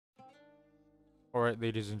Alright,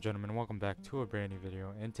 ladies and gentlemen, welcome back to a brand new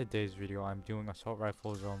video. In today's video, I'm doing assault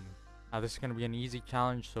rifles only. Now, this is going to be an easy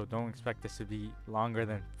challenge, so don't expect this to be longer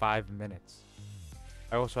than 5 minutes.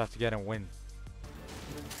 I also have to get a win.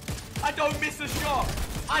 I don't miss a shot!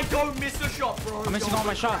 I don't miss a shot, bro! I'm missing all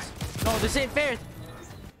my shots! No, this ain't fair!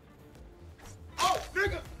 Oh,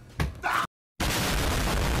 nigga!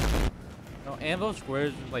 No, Anvil Square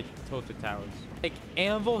is like tilted towers. Like,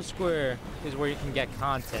 Anvil Square is where you can get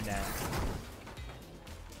content at.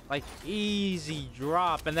 Like, easy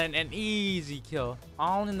drop and then an easy kill.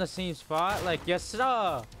 All in the same spot? Like, yes,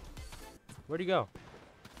 sir! Where'd he go?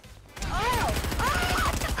 Oh!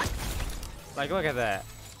 Like, look at that.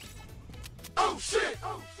 Oh, shit!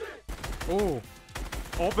 Oh, shit! Ooh.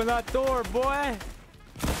 Open that door, boy!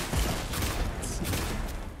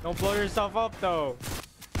 Don't blow yourself up, though.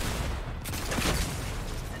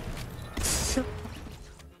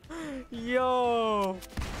 Yo!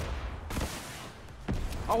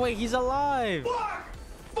 Oh wait, he's alive!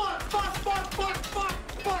 Fuck!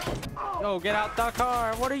 Yo, get out the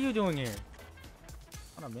car! What are you doing here?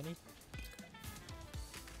 On a mini?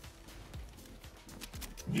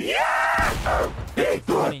 Yeah! Big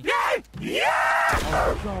good! Yeah!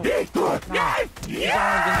 Oh, big good! Nah, these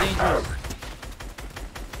aren't even dangerous.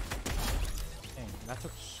 Dang, that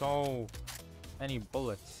took so many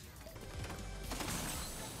bullets.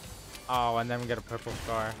 Oh, and then we get a purple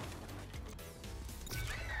scar.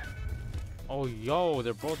 Oh, yo,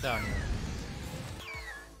 they're both down here.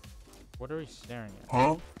 What are we staring at?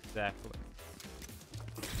 Huh? Exactly.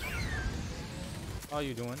 How are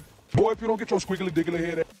you doing? Boy, if you don't get your squiggly diggly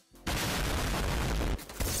head.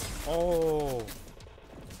 Oh.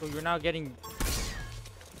 So you're now getting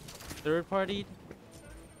third partied?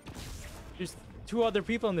 There's 2 other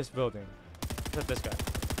people in this building. Except this guy.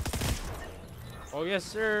 Oh, yes,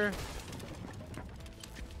 sir.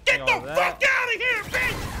 Get the fuck out of here,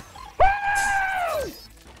 bitch! Woo!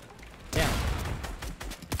 Yeah.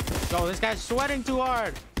 Yo, this guy's sweating too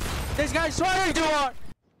hard. This guy's sweating too hard.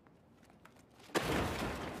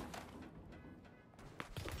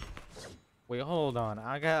 Wait, hold on.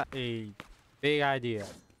 I got a big idea.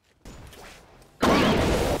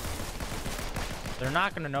 They're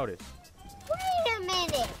not gonna notice. Wait a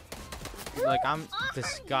minute. Like, I'm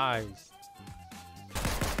disguised.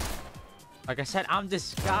 Like I said, I'm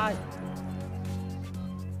disguised.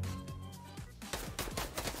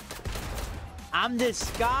 I'm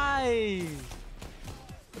disguised.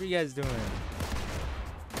 What are you guys doing?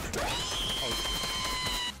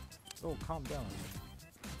 Oh, calm down.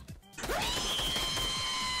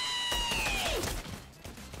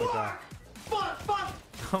 Oh god. Fuck!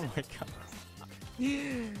 Oh my god.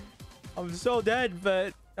 I'm so dead,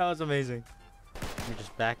 but that was amazing. Let me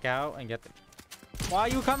just back out and get the... Why are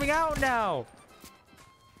you coming out now?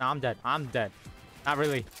 No, I'm dead. I'm dead. Not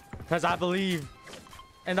really. Because I believe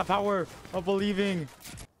in the power of believing.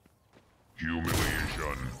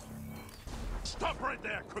 Humiliation. Stop right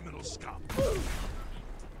there, criminal scum!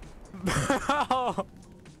 Bro!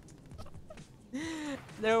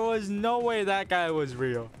 There was no way that guy was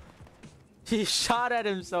real. He shot at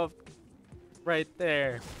himself right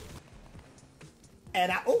there.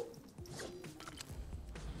 And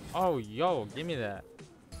Oh, yo, give me that.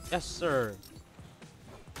 Yes, sir.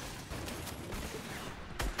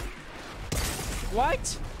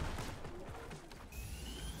 What?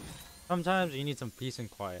 Sometimes you need some peace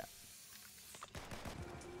and quiet.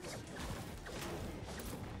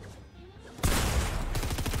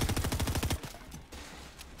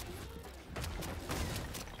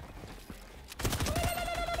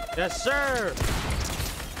 Yes, sir.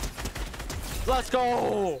 Let's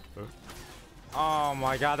go. Oh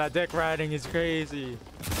my god, that dick riding is crazy.